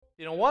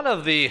You know, one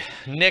of the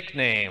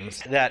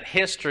nicknames that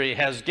history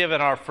has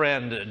given our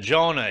friend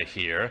Jonah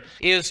here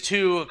is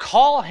to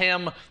call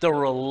him the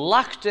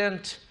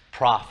reluctant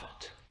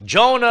prophet.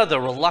 Jonah, the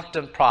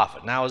reluctant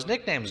prophet. Now, as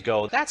nicknames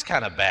go, that's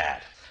kind of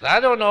bad. I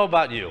don't know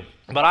about you,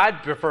 but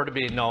I'd prefer to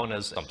be known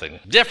as something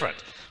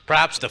different.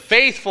 Perhaps the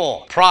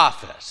faithful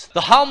prophet,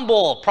 the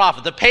humble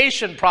prophet, the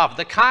patient prophet,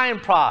 the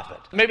kind prophet.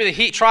 Maybe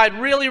the tried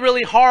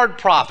really hard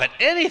prophet.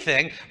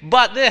 Anything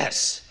but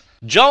this.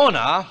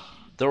 Jonah,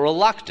 the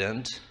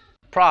reluctant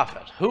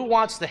prophet. Who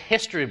wants the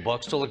history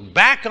books to look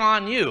back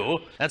on you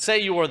and say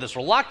you were this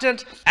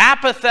reluctant,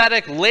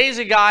 apathetic,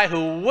 lazy guy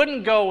who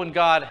wouldn't go when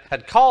God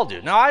had called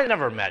you? Now, I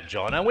never met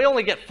Jonah, and we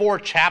only get 4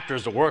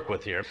 chapters to work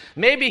with here.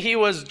 Maybe he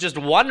was just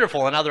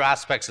wonderful in other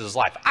aspects of his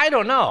life. I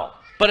don't know.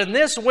 But in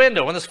this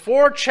window, in this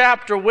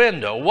 4-chapter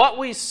window, what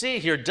we see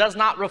here does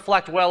not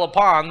reflect well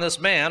upon this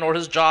man or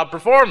his job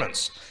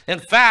performance. In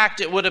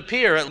fact, it would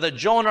appear that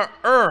Jonah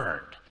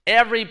earned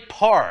every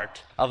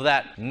part of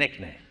that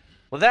nickname.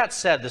 With that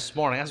said, this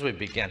morning, as we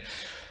begin,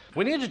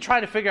 we need to try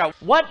to figure out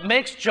what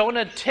makes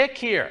Jonah tick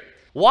here.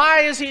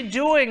 Why is he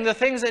doing the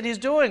things that he's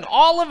doing?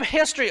 All of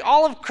history,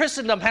 all of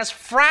Christendom has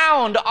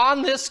frowned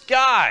on this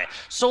guy.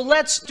 So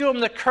let's do him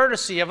the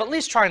courtesy of at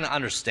least trying to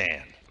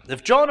understand.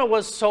 If Jonah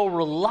was so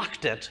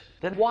reluctant,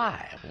 then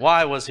why?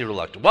 Why was he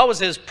reluctant? What was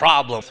his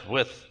problem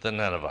with the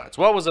Ninevites?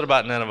 What was it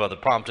about Nineveh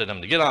that prompted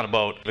him to get on a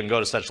boat and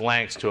go to such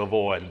lengths to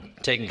avoid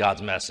taking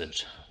God's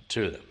message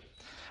to them?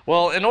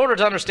 Well, in order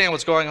to understand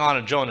what's going on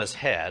in Jonah's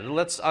head,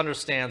 let's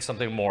understand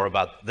something more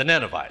about the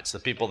Ninevites, the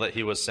people that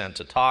he was sent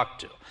to talk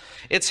to.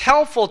 It's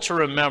helpful to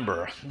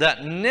remember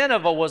that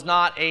Nineveh was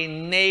not a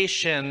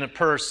nation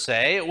per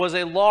se. It was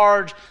a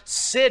large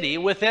city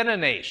within a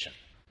nation.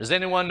 Does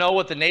anyone know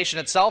what the nation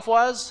itself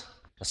was?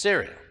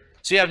 Assyria.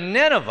 So you have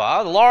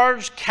Nineveh, the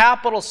large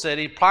capital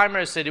city,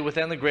 primary city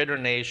within the greater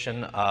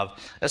nation of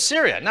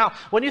Assyria. Now,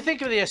 when you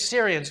think of the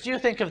Assyrians, do you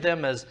think of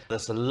them as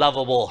this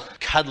lovable,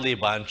 cuddly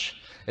bunch?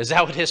 Is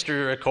that what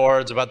history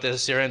records about the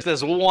Assyrians?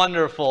 This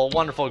wonderful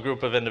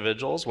group of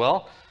individuals?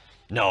 Well,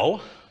 no,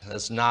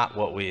 that's not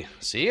what we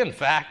see. In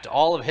fact,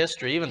 all of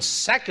history, even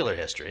secular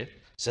history,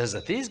 says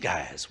that these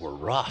guys were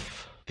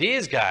rough.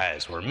 These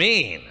guys were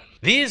mean.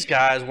 These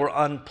guys were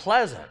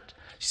unpleasant.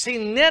 You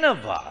see,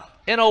 Nineveh,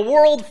 in a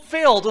world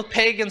filled with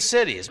pagan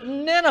cities,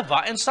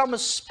 Nineveh, in some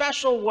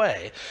special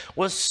way,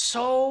 was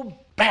so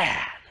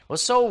bad,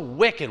 was so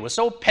wicked, was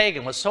so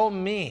pagan, was so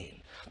mean,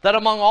 that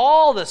among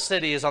all the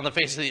cities on the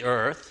face of the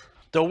earth,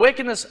 the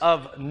wickedness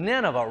of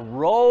Nineveh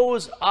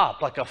rose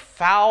up like a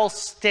foul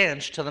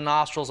stench to the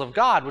nostrils of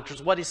God, which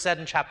is what he said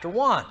in chapter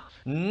 1.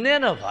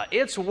 Nineveh,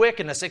 its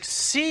wickedness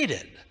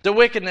exceeded the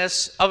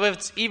wickedness of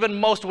its even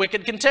most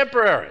wicked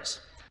contemporaries.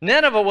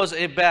 Nineveh was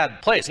a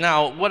bad place.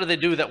 Now, what did they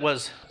do that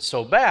was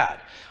so bad?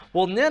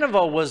 Well,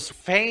 Nineveh was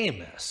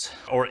famous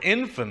or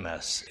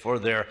infamous for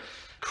their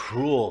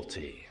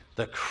cruelty.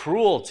 The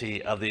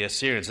cruelty of the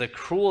Assyrians, the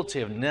cruelty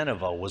of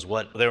Nineveh was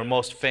what they were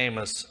most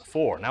famous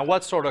for. Now,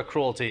 what sort of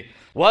cruelty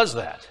was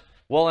that?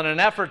 Well, in an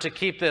effort to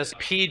keep this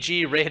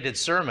PG-rated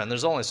sermon,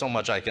 there's only so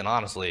much I can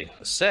honestly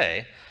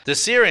say. The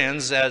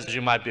Assyrians, as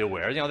you might be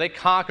aware, they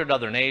conquered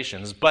other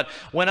nations. But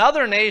when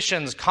other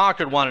nations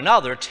conquered one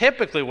another,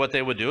 typically what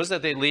they would do is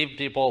that they'd leave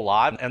people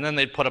alive, and then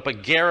they'd put up a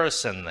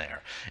garrison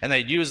there. And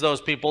they'd use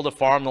those people to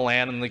farm the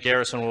land, and the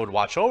garrison would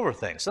watch over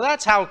things. So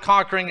that's how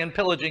conquering and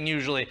pillaging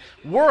usually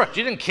worked.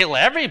 You didn't kill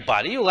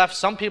everybody. You left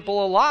some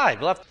people alive.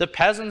 You left the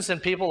peasants and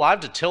people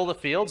alive to till the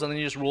fields, and then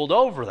you just ruled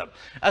over them.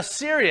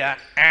 Assyria,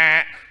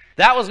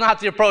 that was not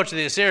the approach of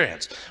the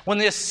Assyrians. When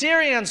the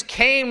Assyrians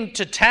came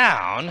to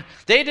town,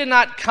 they did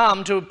not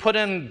come to put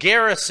in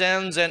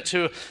garrisons and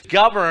to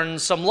govern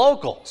some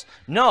locals.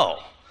 No,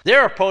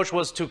 their approach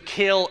was to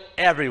kill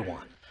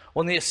everyone.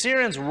 When the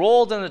Assyrians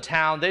rolled into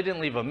town, they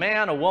didn't leave a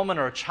man, a woman,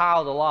 or a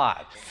child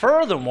alive.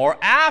 Furthermore,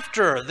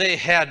 after they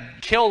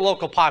had killed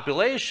local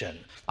population,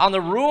 on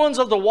the ruins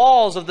of the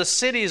walls of the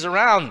cities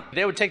around,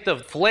 they would take the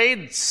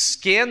flayed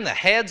skin, the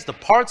heads, the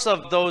parts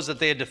of those that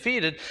they had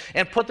defeated,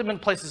 and put them in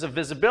places of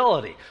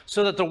visibility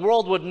so that the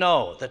world would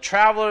know, the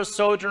travelers,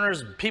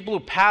 sojourners, people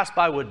who passed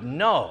by would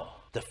know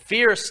the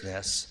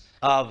fierceness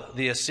of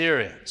the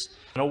Assyrians.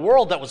 In a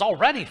world that was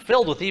already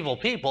filled with evil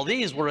people,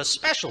 these were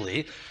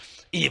especially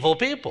evil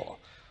people.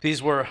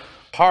 These were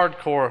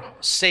hardcore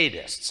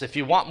sadists. If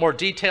you want more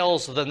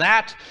details than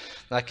that,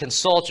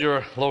 consult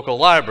your local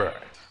library.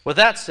 With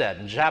that said,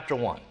 in chapter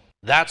 1,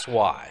 that's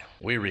why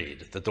we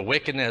read that the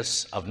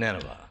wickedness of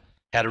Nineveh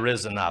had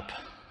risen up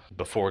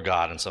before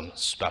God in some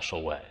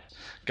special way.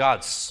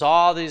 God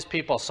saw these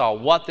people, saw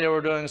what they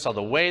were doing, saw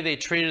the way they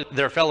treated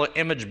their fellow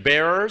image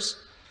bearers,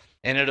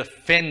 and it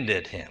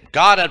offended him.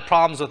 God had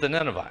problems with the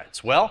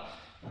Ninevites. Well,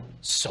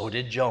 so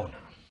did Jonah.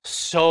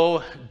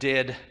 So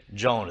did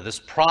Jonah, this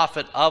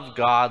prophet of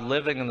God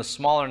living in the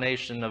smaller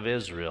nation of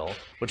Israel,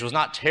 which was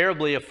not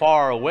terribly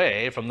far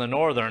away from the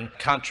northern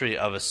country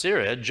of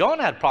Assyria.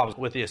 Jonah had problems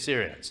with the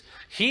Assyrians.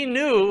 He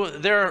knew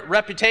their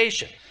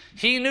reputation.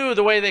 He knew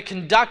the way they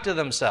conducted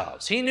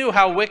themselves. He knew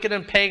how wicked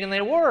and pagan they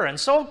were. And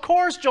so, of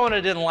course,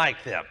 Jonah didn't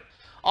like them.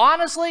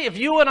 Honestly, if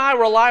you and I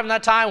were alive in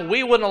that time,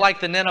 we wouldn't have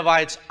liked the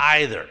Ninevites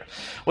either.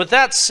 With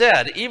that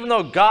said, even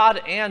though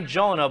God and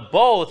Jonah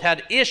both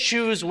had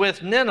issues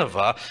with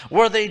Nineveh,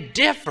 where they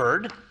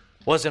differed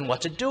was in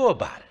what to do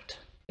about it.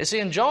 You see,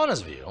 in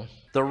Jonah's view,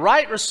 the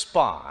right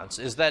response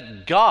is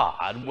that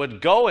God would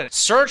go and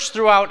search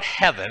throughout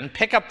heaven,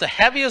 pick up the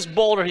heaviest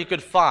boulder he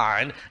could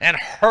find, and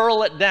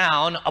hurl it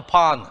down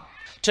upon them.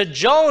 To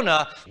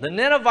Jonah, the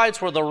Ninevites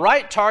were the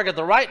right target,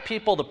 the right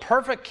people, the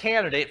perfect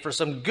candidate for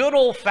some good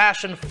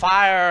old-fashioned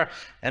fire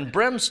and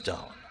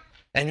brimstone.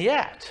 And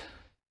yet,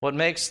 what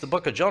makes the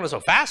book of Jonah so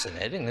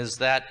fascinating is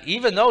that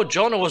even though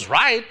Jonah was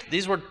right,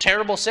 these were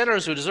terrible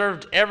sinners who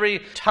deserved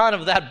every ton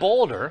of that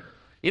boulder.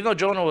 Even though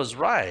Jonah was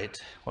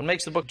right, what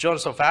makes the book of Jonah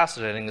so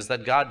fascinating is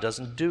that God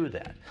doesn't do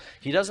that.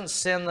 He doesn't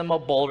send them a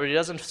boulder. He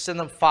doesn't send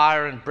them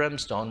fire and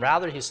brimstone.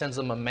 Rather, he sends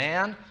them a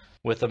man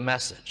with a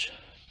message.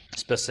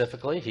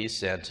 Specifically, he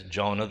sent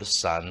Jonah, the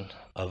son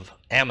of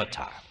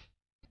Amittai.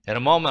 In a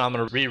moment, I'm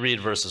going to reread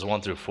verses 1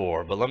 through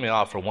 4, but let me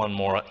offer one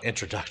more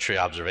introductory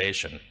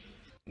observation.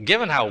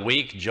 Given how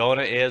weak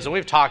Jonah is, and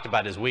we've talked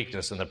about his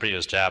weakness in the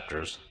previous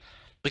chapters,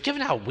 but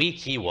given how weak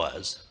he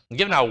was, and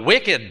given how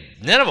wicked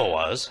Nineveh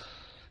was,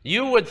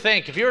 you would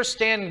think, if you were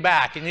standing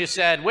back and you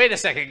said, wait a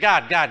second,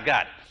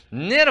 God,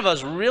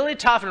 Nineveh's really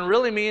tough and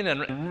really mean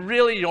and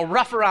really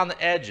rough around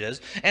the edges,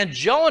 and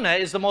Jonah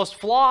is the most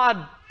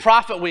flawed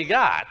prophet we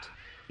got.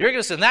 You're going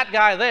to send that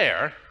guy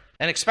there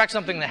and expect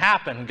something to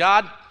happen.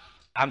 God,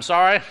 I'm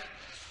sorry,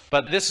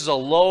 but this is a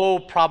low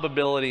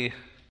probability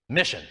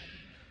mission.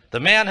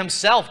 The man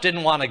himself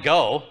didn't want to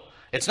go.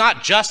 It's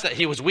not just that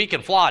he was weak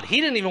and flawed.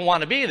 He didn't even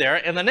want to be there,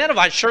 and the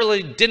Ninevites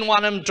surely didn't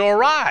want him to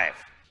arrive.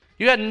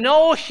 You had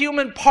no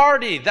human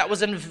party that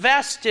was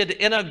invested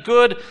in a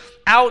good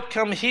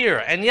outcome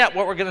here. And yet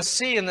what we're going to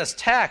see in this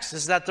text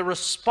is that the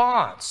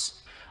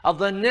response of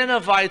the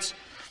Ninevites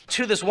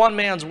to this one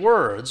man's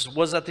words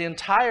was that the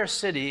entire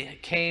city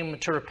came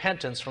to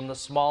repentance from the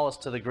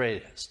smallest to the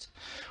greatest.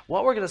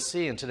 What we're going to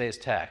see in today's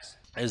text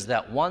is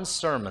that one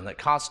sermon that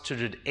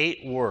constituted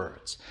 8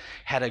 words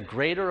had a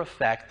greater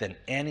effect than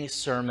any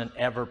sermon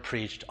ever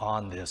preached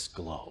on this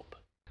globe.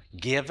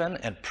 Given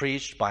and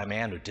preached by a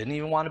man who didn't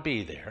even want to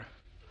be there,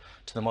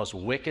 to the most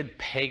wicked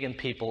pagan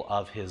people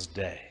of his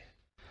day.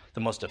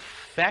 The most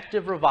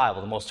effective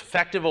revival, the most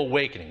effective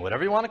awakening,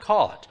 whatever you want to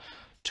call it,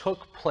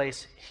 took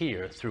place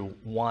here through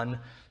one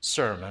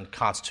sermon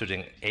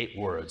constituting 8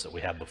 words that we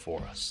have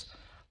before us.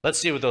 Let's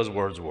see what those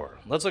words were.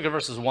 Let's look at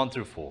verses 1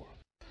 through 4.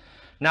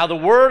 Now the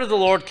word of the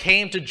Lord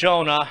came to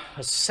Jonah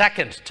a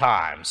second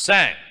time,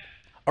 saying,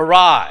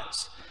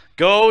 Arise,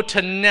 go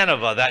to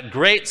Nineveh, that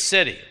great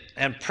city,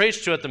 and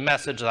preach to it the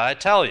message that I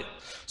tell you.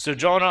 So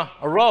Jonah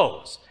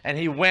arose, and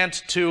he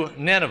went to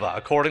Nineveh,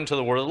 according to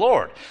the word of the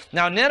Lord.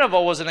 Now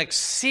Nineveh was an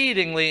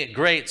exceedingly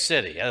great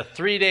city, a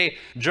 3-day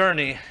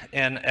journey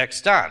in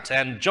extent.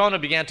 And Jonah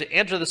began to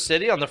enter the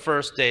city on the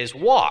first day's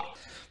walk.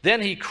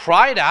 Then he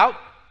cried out,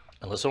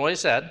 and listen to what he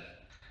said.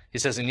 He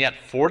says, "And yet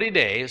 40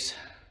 days,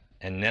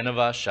 and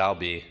Nineveh shall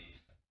be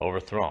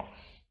overthrown."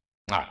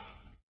 All right.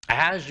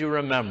 As you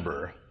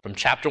remember from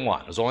chapter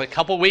 1, it was only a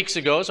couple weeks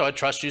ago, so I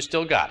trust you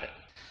still got it.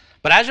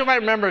 But as you might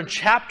remember in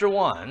chapter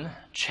 1,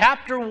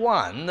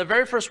 the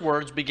very first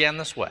words began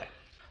this way.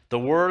 The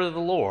word of the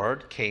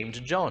Lord came to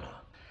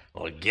Jonah.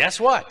 Well, guess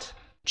what?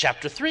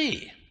 Chapter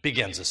 3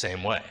 begins the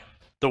same way.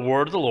 The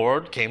word of the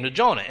Lord came to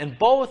Jonah. In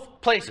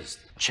both places,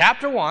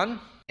 chapter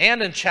 1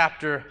 and in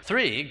chapter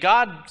 3,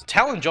 God's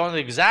telling Jonah the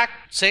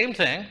exact same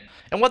thing.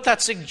 And what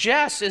that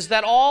suggests is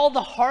that all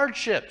the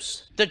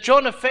hardships that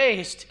Jonah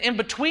faced in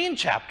between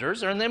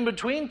chapters, or in the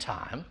in-between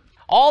time,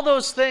 all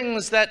those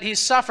things that he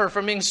suffered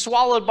from being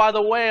swallowed by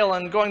the whale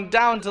and going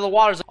down to the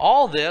waters,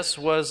 all this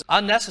was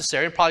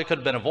unnecessary and probably could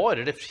have been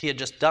avoided if he had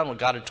just done what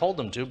God had told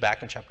him to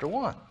back in chapter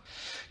 1.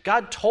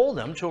 God told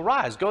him to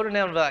arise, go to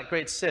Nineveh, that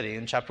great city,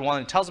 in chapter 1.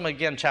 And he tells him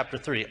again in chapter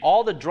 3,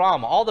 all the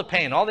drama, all the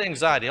pain, all the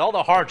anxiety, all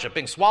the hardship,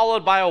 being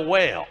swallowed by a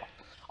whale,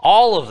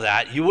 all of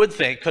that you would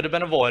think could have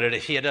been avoided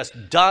if he had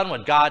just done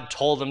what God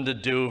told him to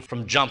do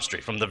from Jump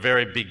Street, from the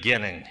very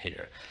beginning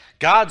here.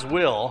 God's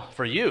will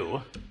for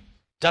you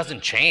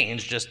doesn't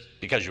change just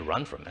because you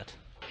run from it.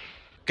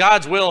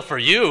 God's will for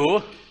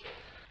you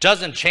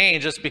doesn't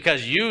change just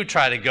because you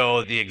try to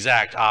go the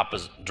exact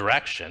opposite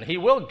direction. He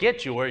will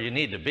get you where you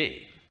need to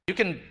be. You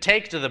can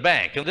take to the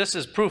bank, and this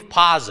is proof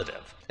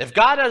positive. If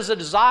God has a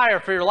desire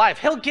for your life,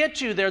 he'll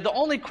get you there. The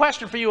only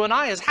question for you and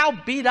I is, how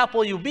beat up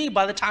will you be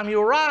by the time you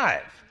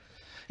arrive?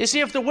 You see,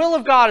 if the will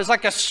of God is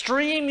like a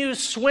stream you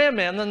swim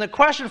in, then the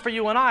question for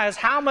you and I is,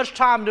 how much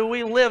time do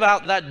we live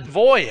out that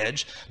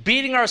voyage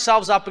beating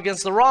ourselves up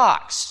against the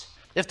rocks?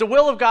 If the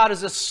will of God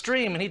is a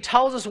stream and he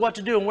tells us what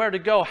to do and where to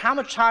go, how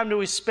much time do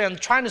we spend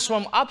trying to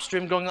swim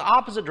upstream, going the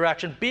opposite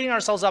direction, beating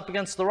ourselves up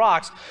against the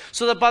rocks,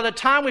 so that by the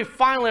time we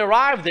finally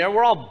arrive there,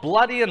 we're all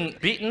bloody and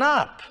beaten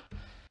up?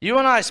 You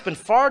and I spend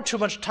far too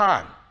much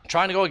time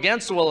trying to go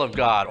against the will of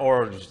God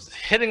or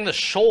hitting the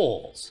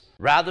shoals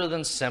rather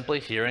than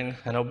simply hearing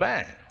and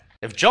obeying.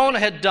 If Jonah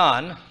had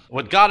done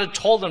what God had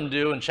told him to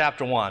do in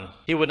chapter 1,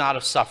 he would not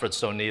have suffered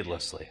so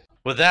needlessly.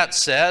 With that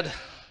said,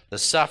 The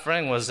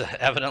suffering was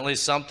evidently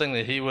something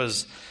that he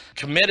was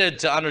committed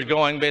to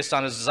undergoing based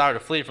on his desire to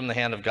flee from the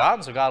hand of God,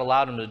 and so God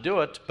allowed him to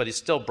do it, but he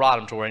still brought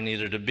him to where he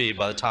needed to be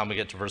by the time we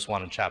get to verse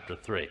 1 in chapter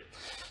 3.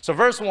 So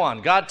verse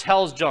 1, God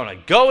tells Jonah,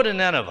 go to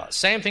Nineveh.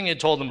 Same thing he had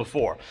told him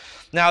before.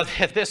 Now,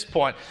 at this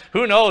point,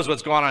 who knows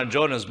what's going on in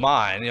Jonah's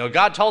mind?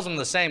 God tells him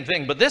the same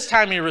thing, but this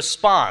time he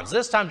responds.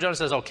 This time Jonah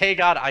says, okay,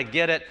 God, I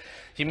get it.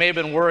 He may have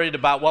been worried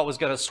about what was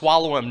going to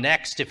swallow him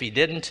next if he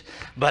didn't,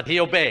 but he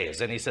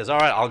obeys, and he says, all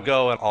right, I'll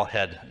go and I'll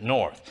head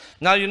north.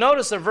 Now, you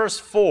notice that verse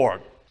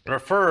 4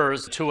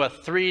 refers to a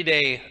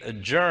 3-day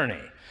journey.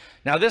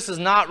 Now, this is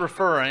not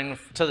referring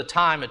to the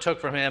time it took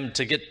for him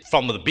to get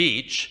from the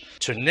beach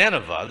to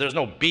Nineveh. There's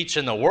no beach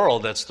in the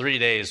world that's 3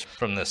 days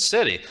from this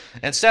city.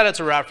 Instead, it's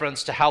a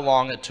reference to how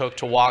long it took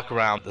to walk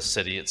around the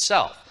city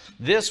itself.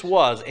 This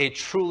was a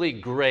truly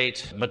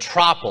great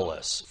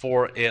metropolis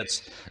for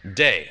its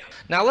day.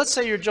 Now, let's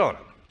say you're Jonah.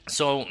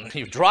 So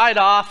you've dried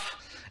off,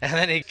 and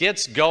then he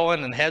gets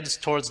going and heads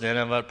towards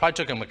Nineveh. It probably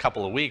took him a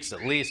couple of weeks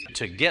at least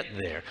to get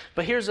there.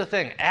 But here's the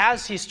thing.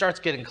 As he starts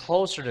getting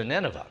closer to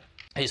Nineveh,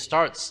 he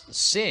starts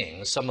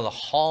seeing some of the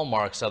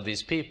hallmarks of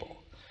these people.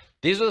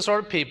 These are the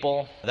sort of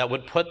people that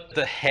would put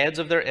the heads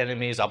of their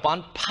enemies up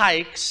on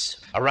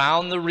pikes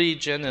around the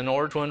region in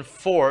order to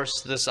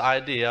enforce this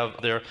idea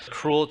of their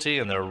cruelty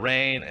and their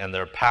reign and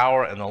their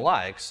power and the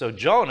like. So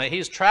Jonah,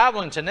 he's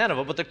traveling to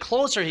Nineveh, but the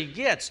closer he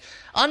gets,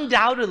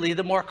 undoubtedly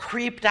the more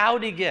creeped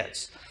out he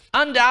gets.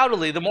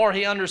 Undoubtedly, the more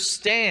he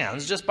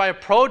understands just by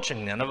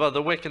approaching Nineveh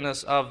the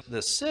wickedness of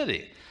the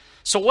city.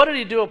 So what did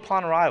he do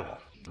upon arrival?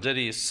 Did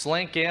he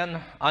slink in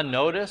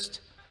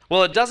unnoticed?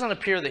 Well, it doesn't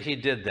appear that he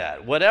did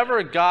that.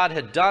 Whatever God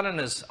had done in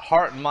his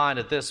heart and mind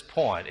at this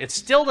point, it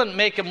still didn't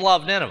make him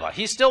love Nineveh.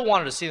 He still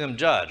wanted to see them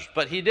judged,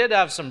 but he did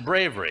have some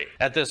bravery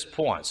at this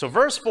point. So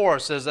verse 4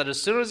 says that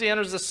as soon as he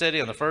enters the city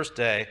on the first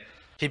day,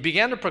 he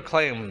began to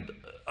proclaim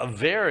a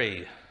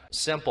very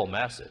simple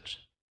message,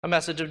 a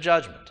message of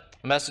judgment.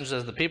 A message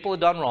that the people had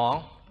done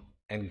wrong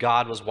and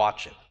God was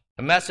watching.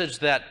 A message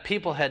that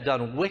people had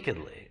done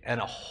wickedly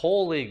and a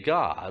holy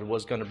God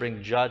was going to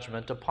bring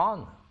judgment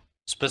upon them.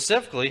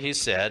 Specifically, he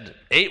said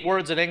 8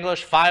 words in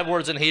English, 5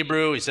 words in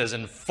Hebrew. He says,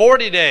 in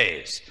 40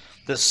 days,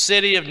 the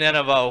city of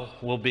Nineveh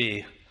will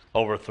be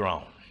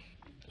overthrown.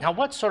 Now,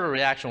 what sort of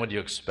reaction would you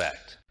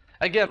expect?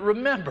 Again,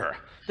 remember,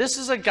 this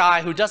is a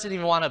guy who doesn't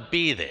even want to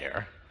be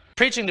there,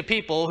 preaching to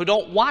people who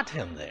don't want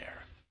him there.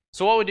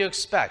 So what would you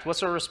expect? What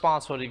sort of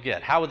response would he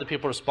get? How would the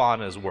people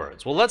respond to his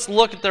words? Well, let's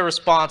look at their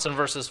response in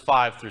verses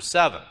 5 through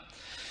 7.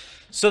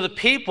 So the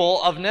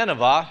people of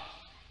Nineveh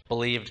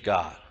believed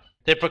God.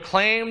 They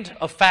proclaimed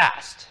a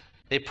fast.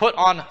 They put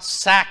on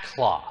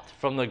sackcloth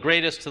from the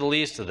greatest to the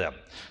least of them.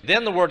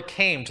 Then the word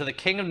came to the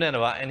king of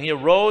Nineveh, and he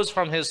arose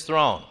from his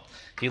throne.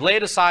 He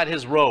laid aside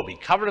his robe. He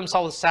covered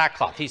himself with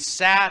sackcloth. He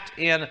sat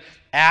in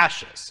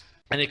ashes.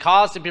 And he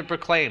caused to be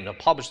proclaimed and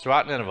published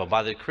throughout Nineveh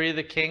by the decree of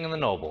the king and the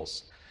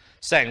nobles,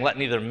 saying, let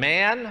neither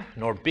man,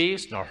 nor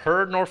beast, nor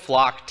herd, nor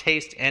flock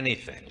taste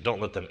anything.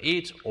 Don't let them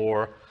eat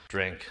or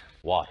drink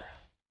water.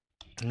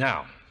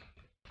 Now,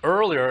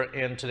 earlier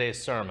in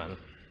today's sermon,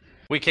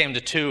 we came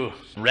to 2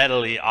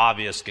 readily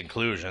obvious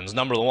conclusions.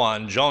 Number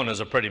 1, Jonah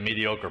is a pretty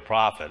mediocre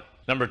prophet.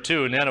 Number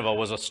 2, Nineveh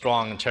was a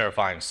strong and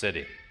terrifying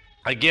city.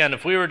 Again,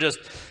 if we were just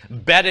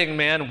betting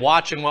men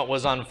watching what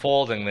was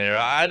unfolding there,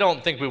 I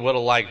don't think we would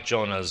have liked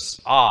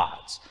Jonah's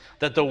odds.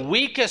 That the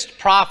weakest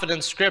prophet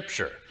in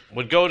Scripture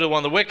would go to one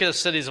of the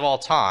wickedest cities of all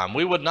time,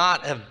 we would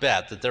not have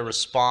bet that their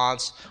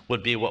response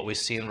would be what we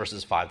see in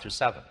verses 5 through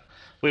 7.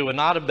 We would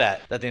not have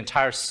bet that the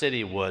entire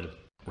city would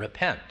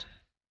repent.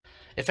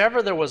 If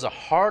ever there was a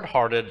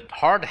hard-hearted,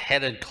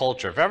 hard-headed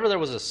culture, if ever there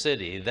was a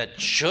city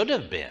that should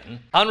have been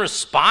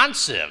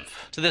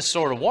unresponsive to this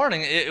sort of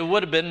warning, it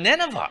would have been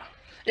Nineveh.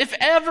 If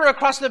ever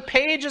across the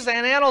pages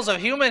and annals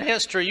of human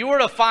history you were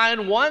to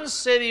find one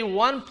city,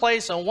 one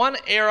place, and one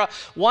era,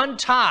 one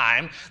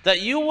time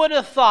that you would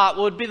have thought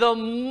would be the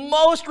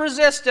most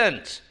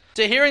resistant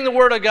to hearing the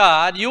word of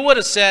God, you would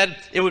have said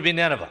it would be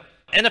Nineveh.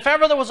 And if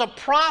ever there was a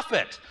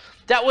prophet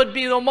that would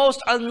be the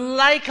most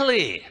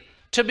unlikely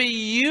to be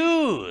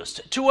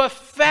used to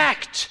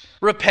effect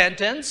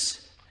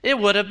repentance, it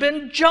would have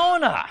been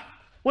Jonah.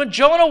 When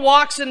Jonah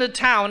walks into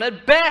town,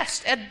 at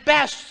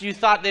best, you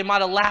thought they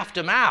might have laughed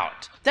him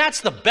out. That's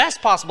the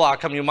best possible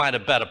outcome you might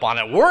have bet upon.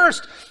 At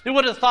worst, you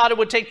would have thought it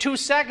would take 2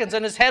 seconds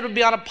and his head would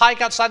be on a pike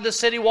outside the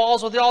city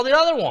walls with all the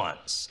other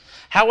ones.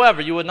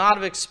 However, you would not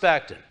have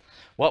expected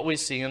what we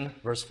see in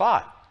verse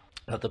 5,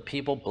 that the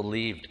people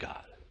believed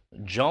God.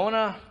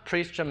 Jonah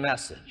preached a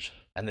message,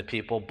 and the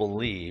people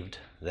believed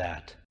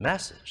that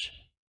message.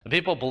 The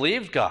people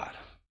believed God,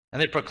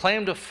 and they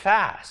proclaimed a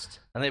fast,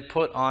 and they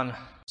put on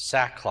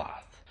sackcloth.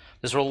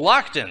 This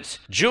reluctant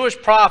Jewish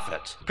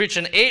prophet preached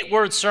an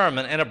 8-word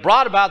sermon, and it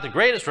brought about the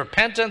greatest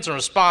repentance and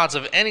response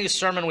of any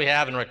sermon we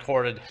have in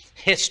recorded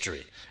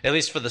history, at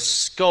least for the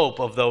scope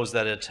of those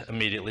that it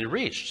immediately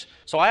reached.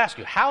 So I ask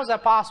you, how is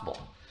that possible?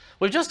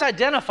 We've just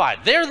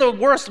identified they're the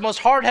worst, most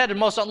hard-headed,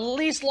 most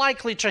least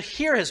likely to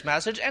hear his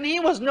message, and he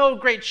was no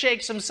great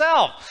shakes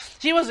himself.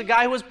 He was a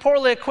guy who was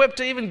poorly equipped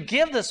to even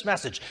give this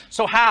message.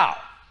 So how?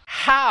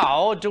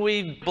 How do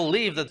we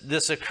believe that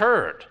this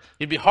occurred?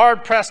 You'd be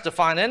hard-pressed to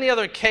find any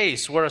other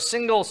case where a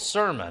single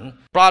sermon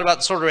brought about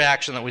the sort of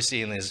reaction that we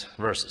see in these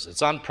verses.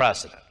 It's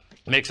unprecedented.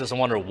 It makes us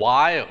wonder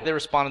why they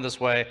responded this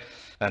way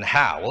and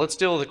how. Well, let's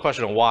deal with the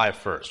question of why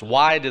first.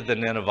 Why did the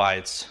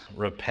Ninevites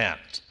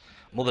repent?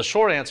 Well, the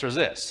short answer is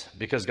this: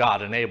 because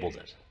God enabled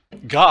it.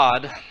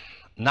 God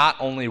not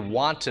only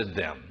wanted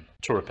them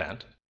to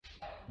repent,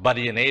 but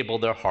he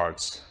enabled their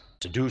hearts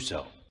to do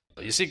so.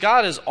 You see,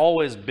 God has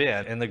always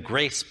been in the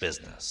grace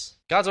business.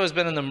 God's always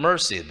been in the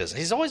mercy business.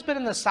 He's always been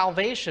in the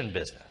salvation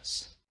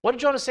business. What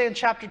did Jonah say in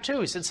chapter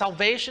 2? He said,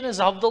 salvation is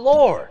of the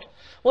Lord.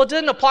 Well, it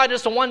didn't apply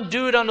just to one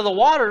dude under the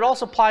water. It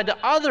also applied to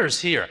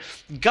others here.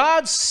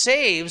 God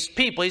saves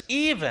people,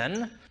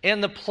 even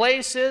in the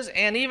places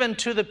and even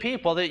to the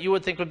people that you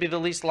would think would be the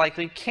least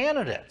likely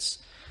candidates.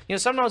 You know,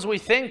 sometimes we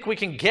think we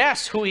can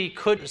guess who he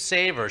could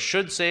save or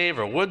should save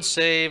or would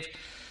save,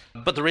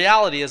 but the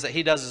reality is that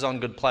he does his own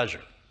good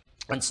pleasure.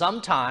 And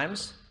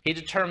sometimes he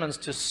determines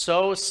to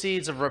sow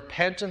seeds of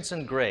repentance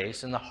and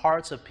grace in the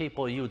hearts of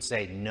people you would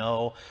say,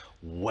 no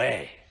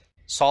way.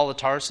 Saul of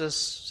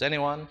Tarsus,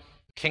 anyone?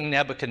 King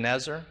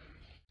Nebuchadnezzar?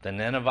 The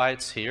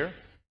Ninevites here?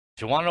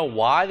 If you want to know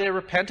why they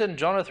repented in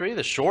Jonah 3,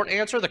 the short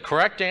answer, the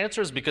correct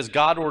answer is because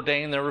God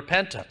ordained their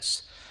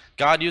repentance.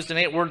 God used an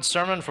 8-word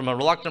sermon from a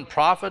reluctant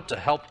prophet to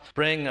help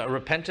bring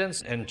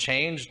repentance and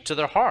change to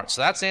their hearts.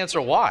 So that's the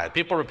answer why.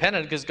 People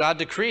repented because God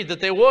decreed that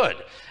they would.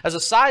 As a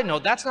side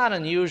note, that's not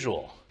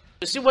unusual.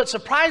 You see, what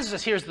surprises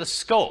us here is the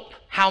scope.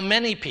 How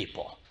many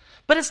people?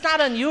 But it's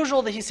not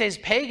unusual that he says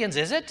pagans,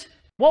 is it?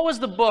 What was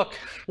the book?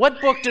 What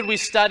book did we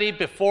study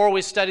before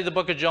we studied the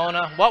book of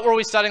Jonah? What were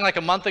we studying like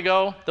a month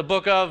ago? The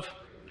book of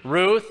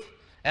Ruth.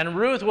 And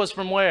Ruth was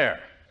from where?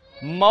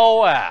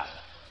 Moab.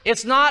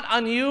 It's not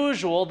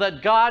unusual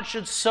that God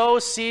should sow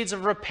seeds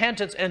of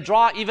repentance and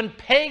draw even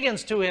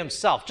pagans to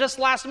himself. Just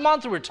last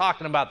month we were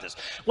talking about this.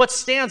 What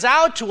stands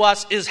out to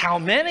us is how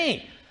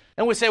many.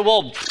 And we say,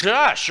 well,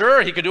 yeah,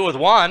 sure, he could do it with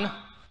one.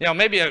 You know,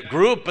 maybe a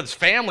group with his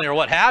family or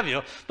what have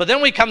you. But then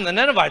we come to the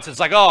Ninevites, it's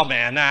like, oh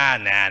man,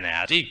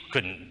 nah, he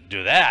couldn't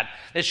do that.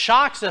 It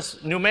shocks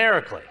us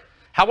numerically.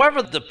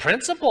 However, the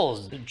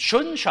principles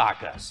shouldn't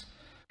shock us.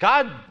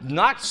 God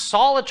knocked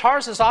Saul of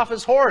Tarsus off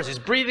his horse. He's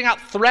breathing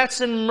out threats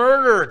and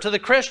murder to the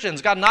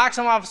Christians. God knocks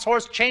him off his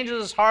horse,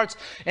 changes his hearts,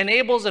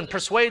 enables and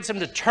persuades him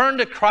to turn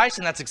to Christ,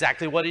 and that's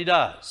exactly what he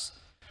does.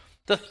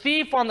 The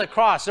thief on the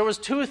cross, there was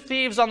 2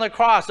 thieves on the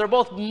cross. They're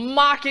both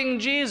mocking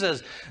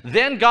Jesus.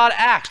 Then God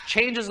acts,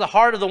 changes the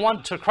heart of the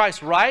one to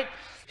Christ, right?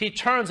 He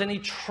turns and he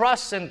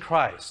trusts in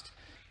Christ.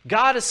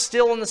 God is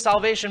still in the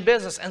salvation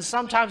business, and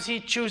sometimes he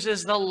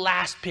chooses the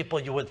last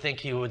people you would think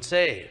he would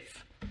save.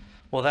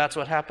 Well, that's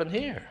what happened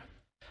here.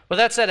 With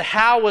that said,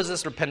 how was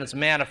this repentance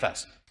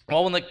manifest?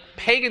 Well, when the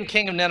pagan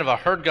king of Nineveh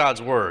heard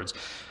God's words,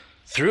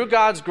 through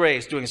God's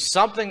grace, doing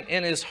something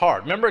in his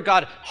heart. Remember,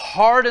 God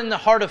hardened the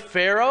heart of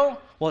Pharaoh?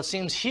 Well, it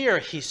seems here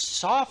he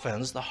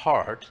softens the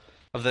heart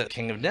of the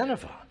king of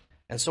Nineveh.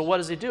 And so what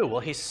does he do?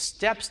 Well, he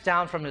steps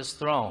down from his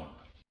throne.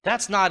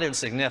 That's not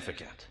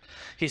insignificant.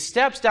 He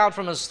steps down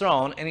from his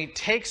throne and he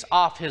takes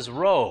off his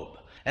robe.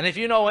 And if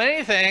you know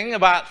anything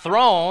about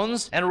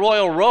thrones and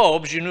royal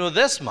robes, you knew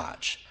this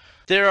much.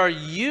 They are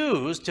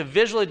used to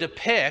visually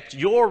depict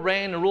your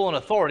reign and rule and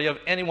authority of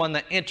anyone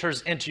that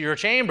enters into your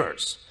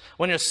chambers.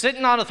 When you're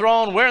sitting on a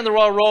throne, wearing the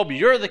royal robe,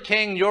 you're the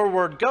king, your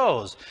word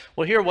goes.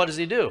 Well, here, what does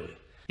he do?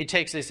 He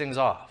takes these things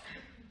off.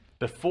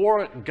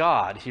 Before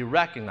God, he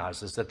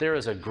recognizes that there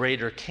is a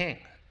greater king.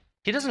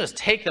 He doesn't just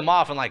take them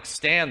off and like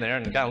stand there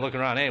and kind of look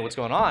around, hey, what's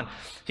going on?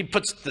 He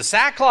puts the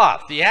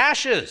sackcloth, the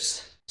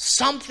ashes.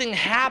 Something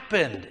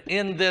happened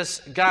in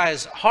this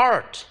guy's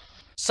heart.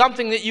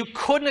 Something that you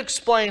couldn't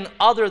explain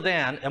other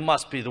than it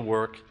must be the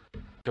work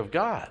of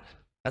God.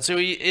 And so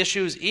he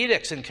issues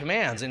edicts and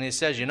commands, and he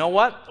says, you know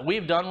what?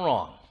 We've done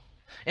wrong.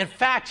 In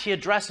fact, he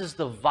addresses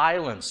the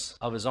violence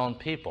of his own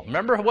people.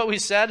 Remember what we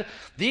said?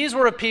 These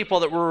were a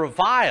people that were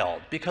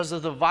reviled because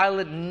of the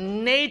violent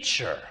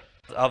nature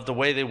of the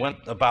way they went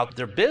about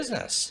their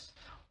business.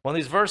 One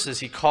of these verses,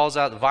 he calls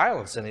out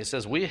violence, and he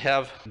says, we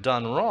have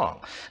done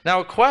wrong.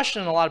 Now, a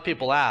question a lot of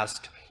people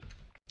ask,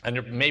 and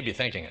you're maybe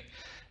thinking it,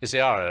 you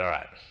say, all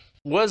right,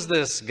 was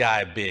this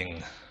guy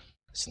being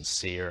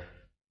sincere?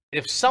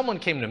 If someone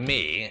came to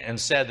me and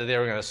said that they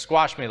were going to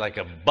squash me like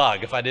a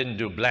bug if I didn't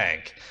do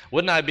blank,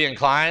 wouldn't I be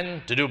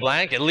inclined to do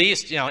blank? At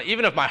least,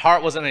 even if my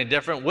heart wasn't any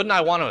different, wouldn't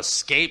I want to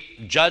escape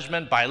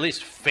judgment by at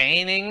least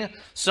feigning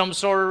some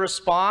sort of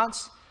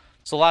response?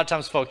 So a lot of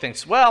times folk think,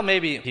 well,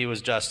 maybe he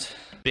was just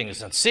being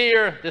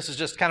sincere. This is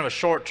just kind of a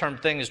short-term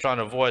thing. He's trying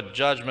to avoid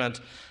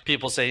judgment.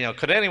 People say,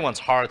 could anyone's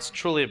hearts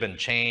truly have been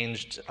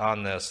changed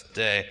on this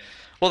day?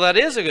 Well, that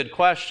is a good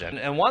question.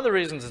 And one of the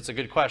reasons it's a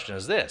good question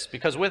is this,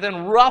 because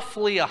within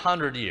roughly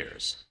 100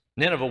 years,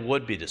 Nineveh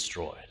would be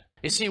destroyed.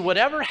 You see,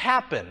 whatever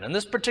happened in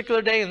this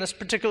particular day, in this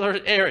particular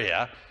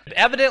area,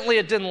 evidently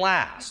it didn't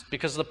last,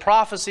 because the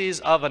prophecies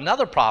of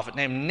another prophet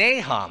named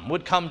Nahum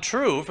would come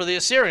true for the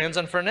Assyrians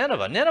and for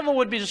Nineveh. Nineveh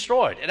would be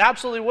destroyed. It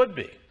absolutely would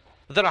be.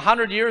 Within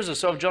 100 years or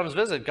so of Jonah's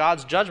visit,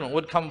 God's judgment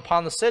would come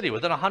upon the city.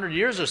 Within 100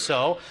 years or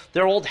so,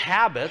 their old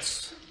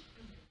habits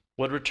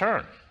would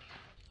return.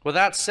 With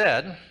that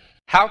said,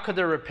 how could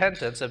their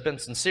repentance have been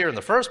sincere in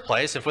the first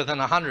place if within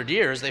 100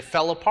 years they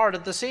fell apart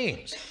at the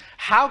seams?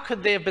 How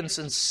could they have been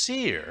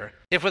sincere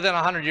if within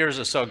 100 years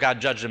or so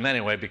God judged them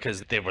anyway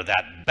because they were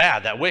that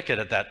bad, that wicked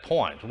at that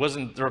point?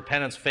 Wasn't the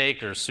repentance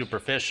fake or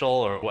superficial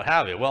or what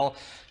have you? Well,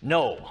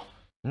 no.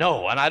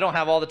 And I don't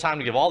have all the time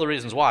to give all the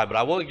reasons why, but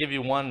I will give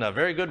you one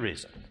very good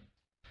reason.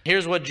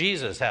 Here's what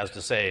Jesus has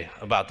to say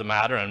about the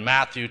matter in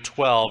Matthew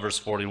 12, verse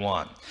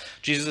 41.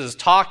 Jesus is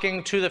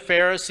talking to the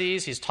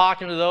Pharisees. He's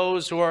talking to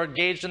those who are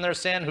engaged in their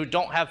sin, who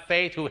don't have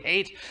faith, who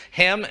hate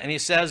him, and he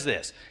says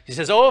this. He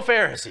says, "O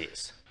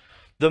Pharisees,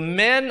 the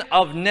men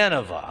of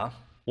Nineveh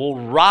will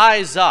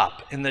rise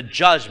up in the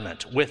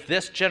judgment with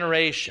this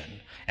generation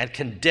and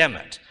condemn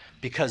it,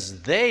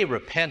 because they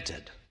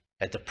repented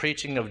at the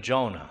preaching of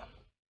Jonah.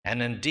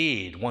 And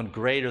indeed, one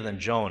greater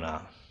than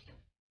Jonah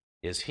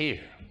is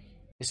here."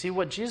 You see,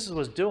 what Jesus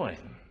was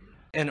doing,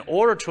 in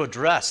order to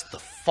address the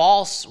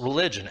false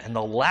religion and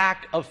the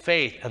lack of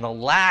faith and the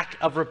lack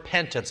of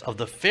repentance of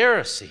the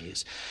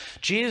Pharisees,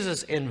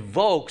 Jesus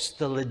invokes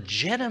the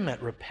legitimate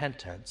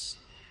repentance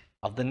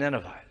of the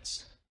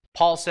Ninevites.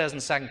 Paul says in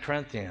 2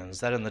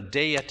 Corinthians that in the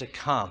day yet to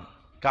come,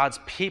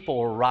 God's people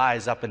will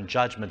rise up in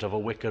judgment of a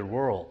wicked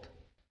world.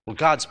 Well,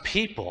 God's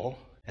people,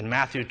 in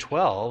Matthew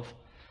 12,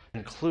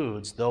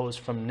 includes those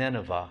from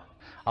Nineveh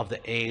of the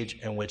age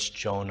in which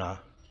Jonah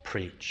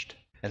preached.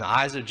 In the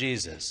eyes of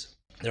Jesus,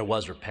 there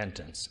was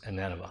repentance in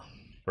Nineveh.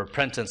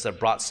 Repentance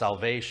that brought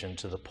salvation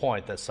to the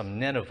point that some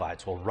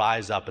Ninevites will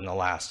rise up in the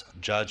last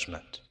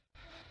judgment.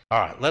 All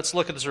right, let's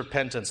look at this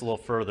repentance a little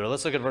further.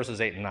 Let's look at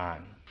verses 8 and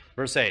 9.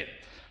 Verse 8.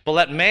 "But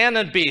let man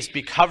and beast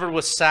be covered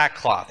with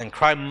sackcloth and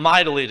cry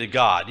mightily to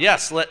God.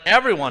 Yes, let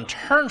everyone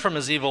turn from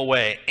his evil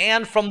way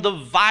and from the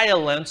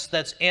violence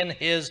that's in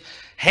his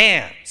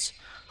hands.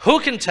 Who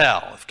can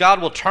tell if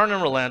God will turn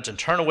and relent and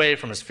turn away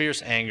from his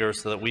fierce anger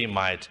so that we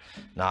might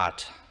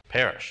not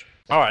perish?"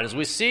 All right, as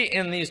we see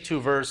in these two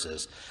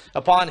verses,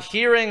 upon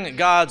hearing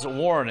God's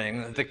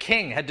warning, the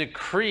king had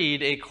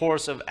decreed a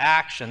course of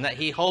action that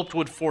he hoped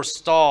would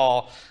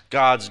forestall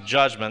God's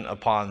judgment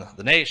upon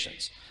the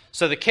nations.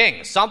 So the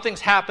king,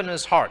 something's happened in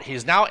his heart.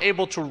 He's now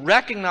able to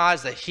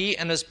recognize that he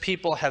and his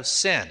people have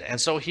sinned,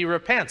 and so he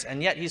repents,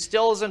 and yet he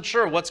still isn't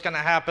sure what's going to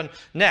happen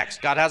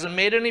next. God hasn't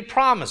made any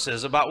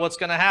promises about what's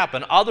going to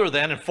happen, other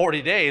than in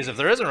 40 days, if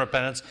there isn't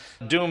repentance,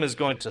 doom is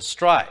going to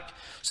strike.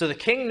 So the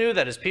king knew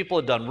that his people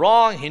had done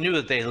wrong. He knew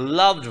that they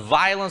loved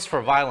violence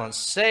for violence'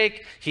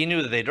 sake. He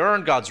knew that they'd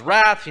earned God's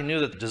wrath. He knew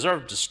that they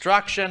deserved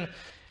destruction,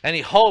 and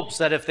he hopes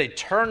that if they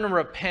turn and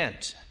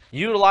repent,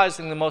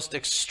 utilizing the most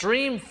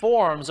extreme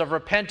forms of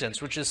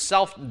repentance, which is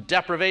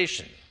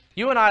self-deprivation.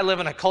 You and I live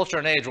in a culture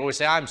and age where we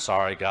say, "I'm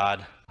sorry,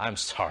 God, I'm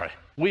sorry."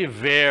 We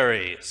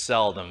very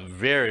seldom,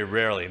 very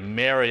rarely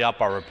marry up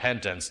our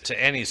repentance to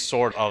any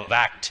sort of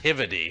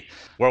activity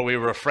where we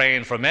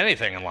refrain from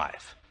anything in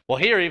life. Well,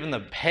 here even the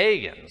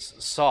pagans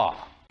saw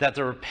that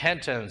the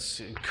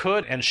repentance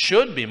could and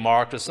should be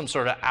marked with some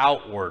sort of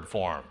outward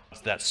form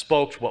that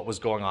spoke to what was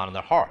going on in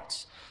their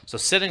hearts. So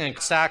sitting in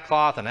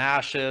sackcloth and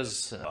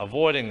ashes,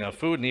 avoiding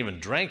food and even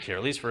drink here,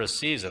 at least for a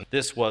season,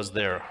 this was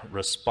their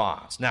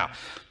response. Now,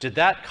 did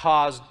that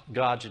cause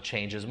God to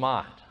change his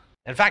mind?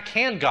 In fact,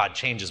 can God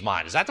change his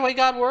mind? Is that the way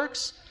God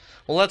works?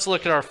 Well, let's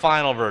look at our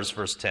final verse,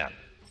 verse 10.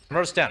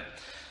 Verse 10.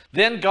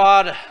 "Then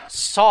God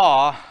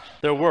saw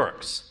their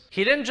works."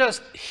 He didn't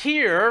just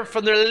hear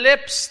from their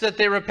lips that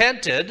they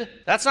repented.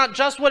 That's not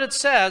just what it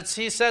says.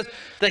 He says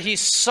that he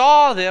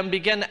saw them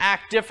begin to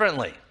act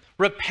differently.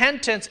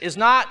 Repentance is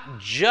not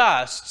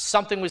just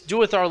something we do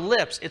with our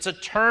lips. It's a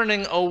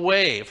turning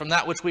away from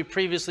that which we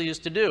previously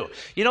used to do.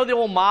 You know the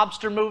old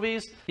mobster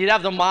movies? You'd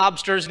have the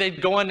mobsters,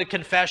 they'd go into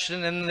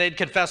confession and they'd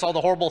confess all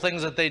the horrible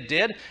things that they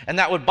did, and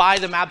that would buy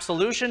them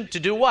absolution to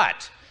do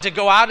what? To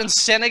go out and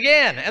sin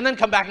again, and then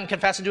come back and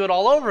confess and do it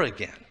all over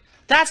again.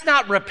 That's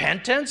not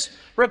repentance.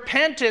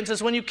 Repentance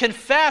is when you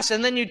confess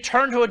and then you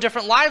turn to a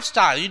different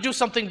lifestyle. You do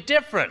something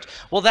different.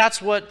 Well,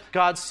 that's what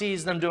God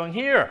sees them doing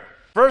here.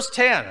 Verse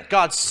 10,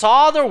 God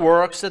saw their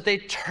works, that they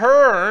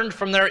turned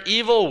from their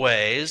evil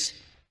ways,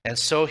 and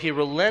so he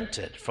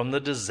relented from the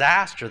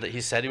disaster that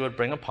he said he would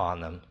bring upon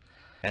them,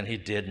 and he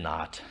did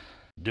not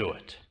do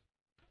it.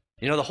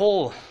 You know, the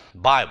whole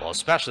Bible,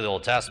 especially the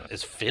Old Testament,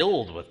 is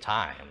filled with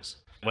times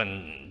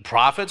when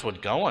prophets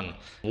would go and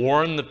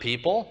warn the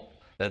people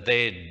that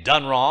they'd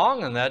done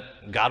wrong and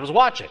that God was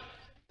watching.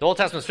 The Old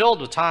Testament is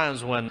filled with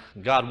times when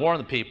God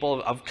warned the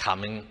people of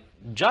coming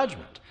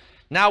judgment.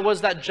 Now,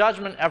 was that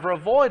judgment ever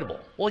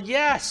avoidable? Well,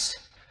 yes.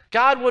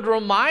 God would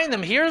remind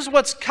them, here's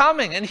what's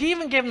coming. And he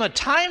even gave them a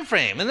time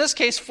frame. In this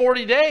case,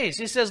 40 days.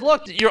 He says,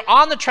 look, you're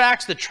on the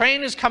tracks. The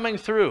train is coming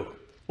through.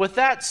 With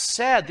that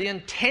said, the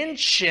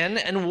intention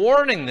in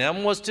warning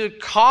them was to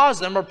cause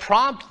them or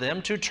prompt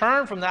them to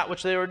turn from that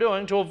which they were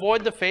doing to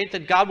avoid the fate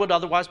that God would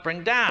otherwise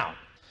bring down.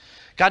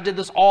 God did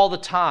this all the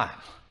time.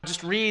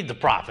 Just read the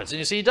prophets and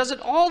you see he does it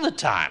all the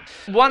time.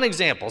 One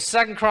example,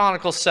 2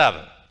 Chronicles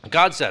 7.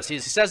 God says, he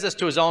says this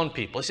to his own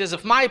people. He says,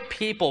 if my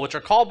people, which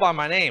are called by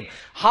my name,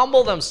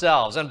 humble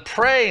themselves and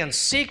pray and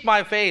seek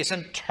my face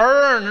and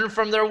turn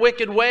from their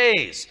wicked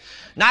ways,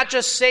 not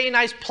just say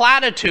nice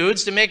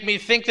platitudes to make me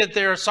think that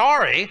they're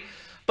sorry,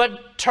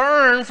 but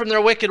turn from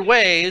their wicked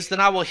ways, then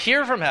I will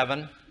hear from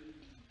heaven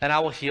and I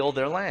will heal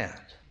their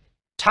land.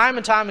 Time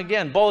and time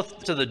again,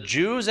 both to the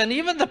Jews and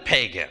even the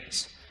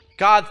pagans,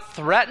 God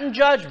threatened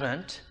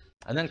judgment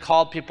and then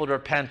called people to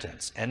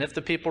repentance. And if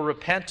the people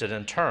repented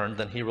and turned,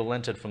 then he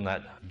relented from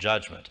that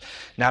judgment.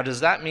 Now, does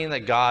that mean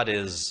that God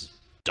is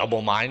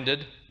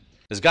double-minded?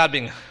 Is God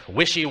being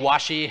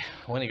wishy-washy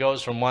when he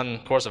goes from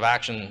one course of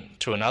action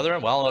to another?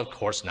 Well, of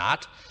course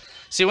not.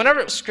 See,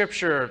 whenever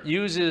Scripture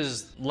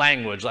uses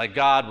language like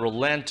God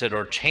relented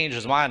or changed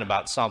his mind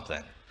about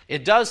something,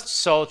 it does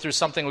so through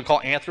something we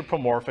call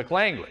anthropomorphic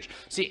language.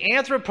 See,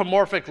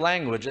 anthropomorphic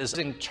language is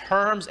in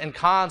terms and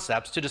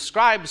concepts to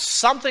describe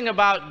something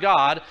about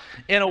God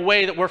in a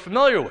way that we're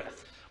familiar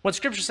with. When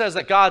Scripture says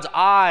that God's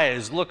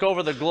eyes look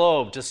over the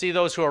globe to see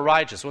those who are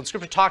righteous, when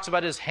Scripture talks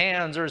about his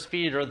hands or his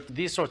feet or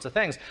these sorts of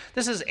things,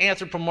 this is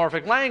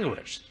anthropomorphic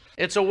language.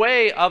 It's a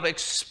way of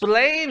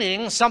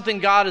explaining something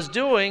God is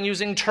doing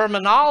using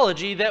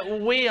terminology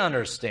that we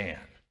understand.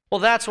 Well,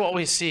 that's what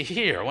we see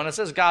here. When it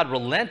says God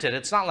relented,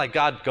 it's not like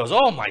God goes,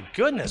 oh my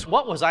goodness,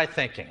 what was I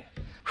thinking?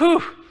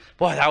 Whew,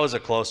 boy, that was a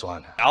close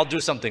one. I'll do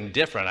something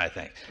different, I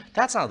think.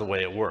 That's not the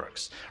way it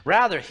works.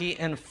 Rather, he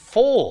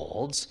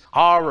enfolds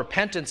our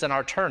repentance and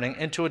our turning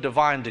into a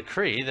divine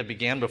decree that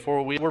began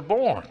before we were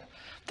born.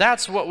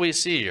 That's what we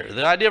see here.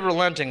 The idea of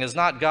relenting is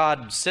not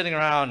God sitting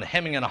around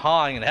hemming and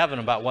hawing in heaven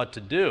about what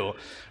to do.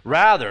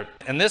 Rather,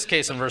 in this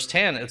case in verse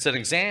 10, it's an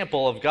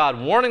example of God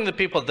warning the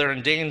people that they're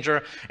in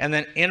danger and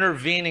then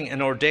intervening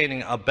and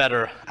ordaining a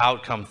better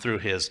outcome through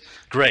his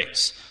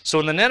grace. So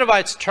when the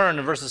Ninevites turned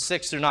in verses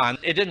 6 through 9,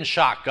 it didn't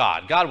shock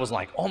God. God was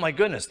like, oh my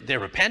goodness, they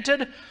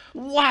repented?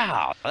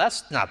 Wow,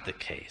 that's not the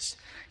case.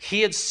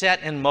 He had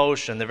set in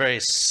motion the very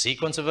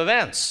sequence of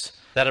events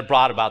that had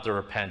brought about the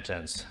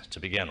repentance to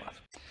begin with.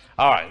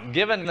 All right,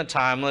 given the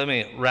time, let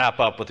me wrap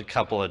up with a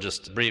couple of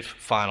just brief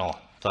final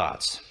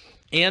thoughts.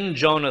 In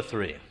Jonah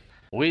 3,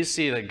 we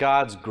see that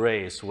God's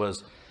grace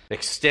was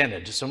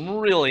extended to some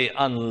really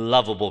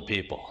unlovable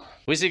people.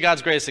 We see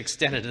God's grace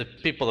extended to the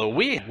people that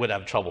we would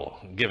have trouble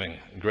giving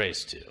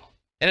grace to.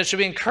 And it should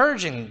be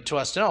encouraging to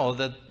us to know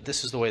that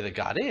this is the way that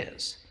God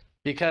is,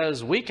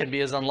 because we can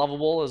be as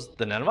unlovable as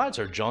the Ninevites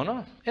or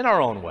Jonah in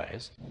our own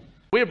ways.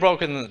 We have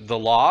broken the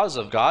laws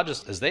of God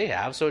just as they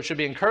have, so it should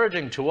be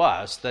encouraging to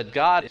us that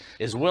God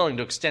is willing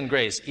to extend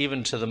grace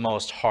even to the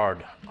most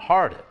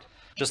hard-hearted.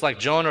 Just like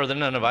Jonah or the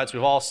Ninevites,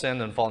 we've all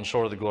sinned and fallen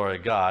short of the glory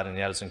of God, and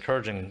yet it's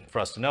encouraging for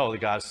us to know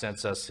that God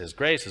sends us his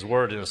grace, his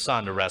word, and his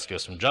Son to rescue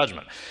us from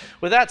judgment.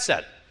 With that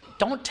said,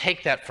 don't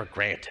take that for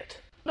granted.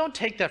 Don't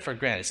take that for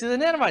granted. See, the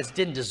Ninevites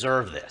didn't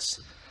deserve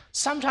this.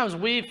 Sometimes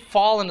we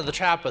fall into the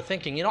trap of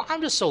thinking,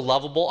 I'm just so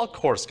lovable, of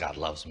course God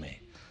loves me.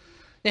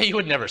 Now, you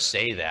would never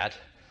say that.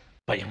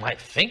 But you might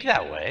think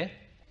that way.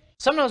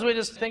 Sometimes we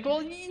just think,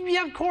 well,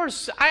 yeah, of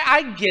course.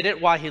 I get it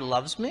why he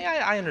loves me.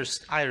 I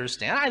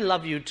understand. I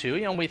love you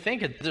too. We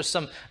think there's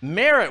some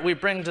merit we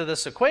bring to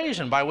this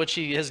equation by which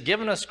he has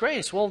given us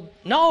grace. Well,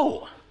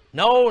 no.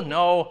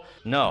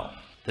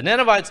 The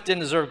Ninevites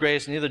didn't deserve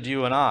grace, neither do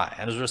you and I.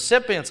 And as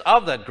recipients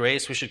of that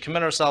grace, we should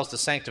commit ourselves to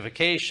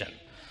sanctification.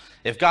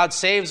 If God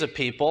saves a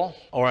people,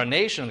 or a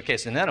nation in the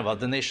case of Nineveh,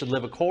 then they should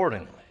live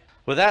accordingly.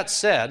 With that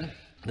said,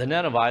 the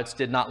Ninevites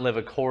did not live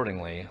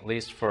accordingly, at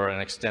least for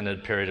an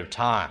extended period of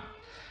time.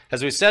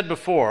 As we said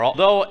before,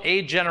 although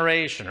a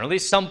generation, or at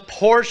least some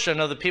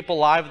portion of the people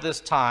alive at this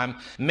time,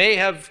 may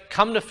have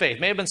come to faith,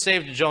 may have been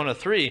saved in Jonah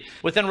 3,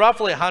 within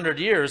roughly 100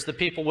 years, the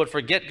people would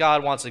forget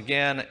God once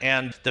again,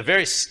 and the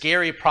very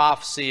scary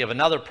prophecy of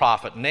another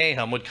prophet,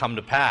 Nahum, would come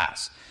to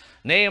pass.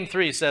 Nahum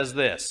 3 says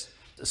this,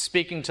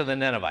 speaking to the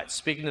Ninevites,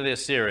 speaking to the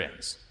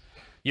Assyrians,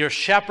 your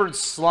shepherds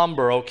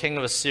slumber, O king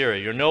of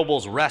Assyria. Your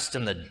nobles rest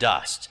in the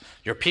dust.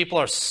 Your people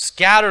are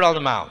scattered on the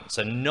mountains,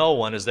 and no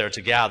one is there to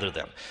gather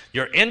them.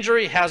 Your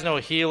injury has no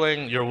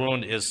healing. Your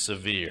wound is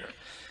severe.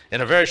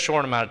 In a very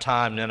short amount of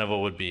time, Nineveh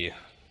would be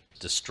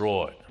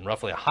destroyed. In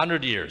roughly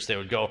 100 years, they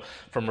would go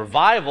from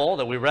revival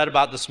that we read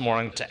about this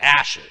morning to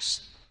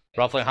ashes.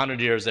 Roughly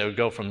 100 years, they would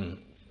go from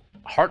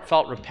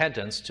heartfelt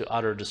repentance to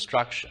utter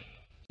destruction.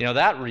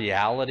 That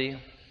reality,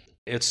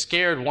 it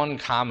scared one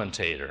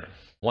commentator,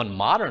 one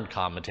modern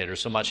commentator,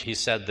 so much he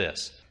said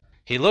this.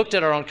 He looked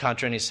at our own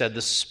country and he said,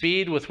 the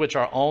speed with which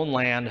our own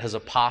land has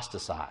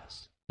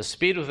apostatized, the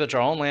speed with which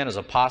our own land has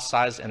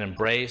apostatized and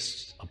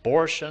embraced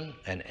abortion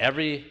and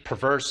every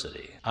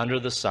perversity under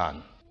the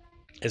sun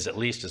is at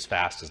least as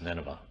fast as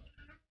Nineveh.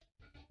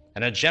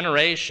 In a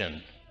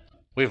generation,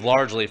 we've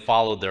largely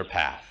followed their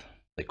path.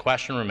 The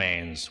question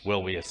remains,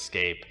 will we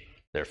escape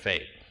their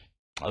fate?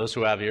 Those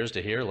who have ears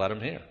to hear, let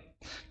them hear.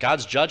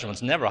 God's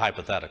judgment's never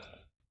hypothetical.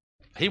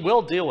 He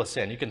will deal with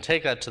sin. You can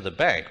take that to the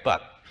bank,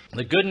 but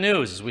the good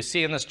news, as we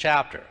see in this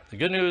chapter, the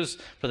good news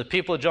for the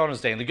people of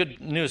Jonah's day and the good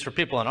news for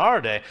people in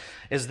our day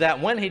is that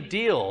when he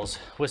deals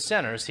with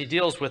sinners, he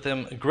deals with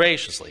them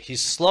graciously.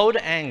 He's slow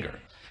to anger.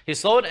 He's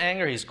slow to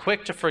anger, he's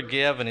quick to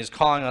forgive, and he's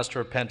calling us to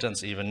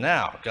repentance even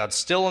now. God's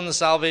still in the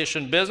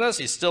salvation business.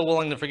 He's still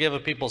willing to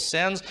forgive people's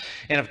sins.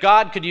 And if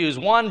God could use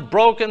one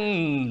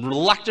broken,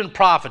 reluctant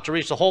prophet to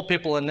reach the whole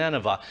people in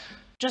Nineveh,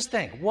 just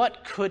think,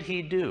 what could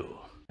he do?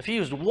 If he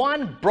used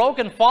one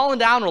broken, fallen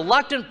down,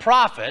 reluctant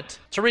prophet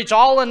to reach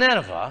all of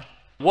Nineveh,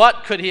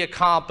 what could he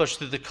accomplish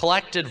through the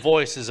collected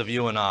voices of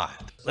you and I?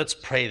 Let's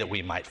pray that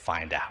we might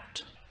find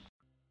out.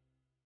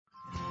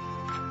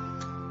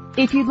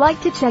 If you'd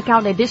like to check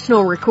out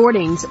additional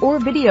recordings or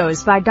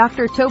videos by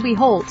Dr. Toby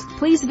Holt,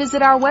 please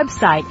visit our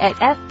website at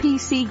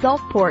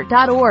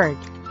fpcgulfport.org.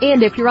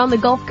 And if you're on the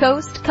Gulf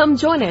Coast, come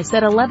join us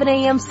at 11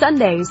 a.m.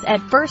 Sundays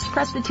at First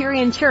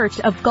Presbyterian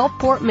Church of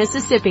Gulfport,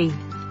 Mississippi.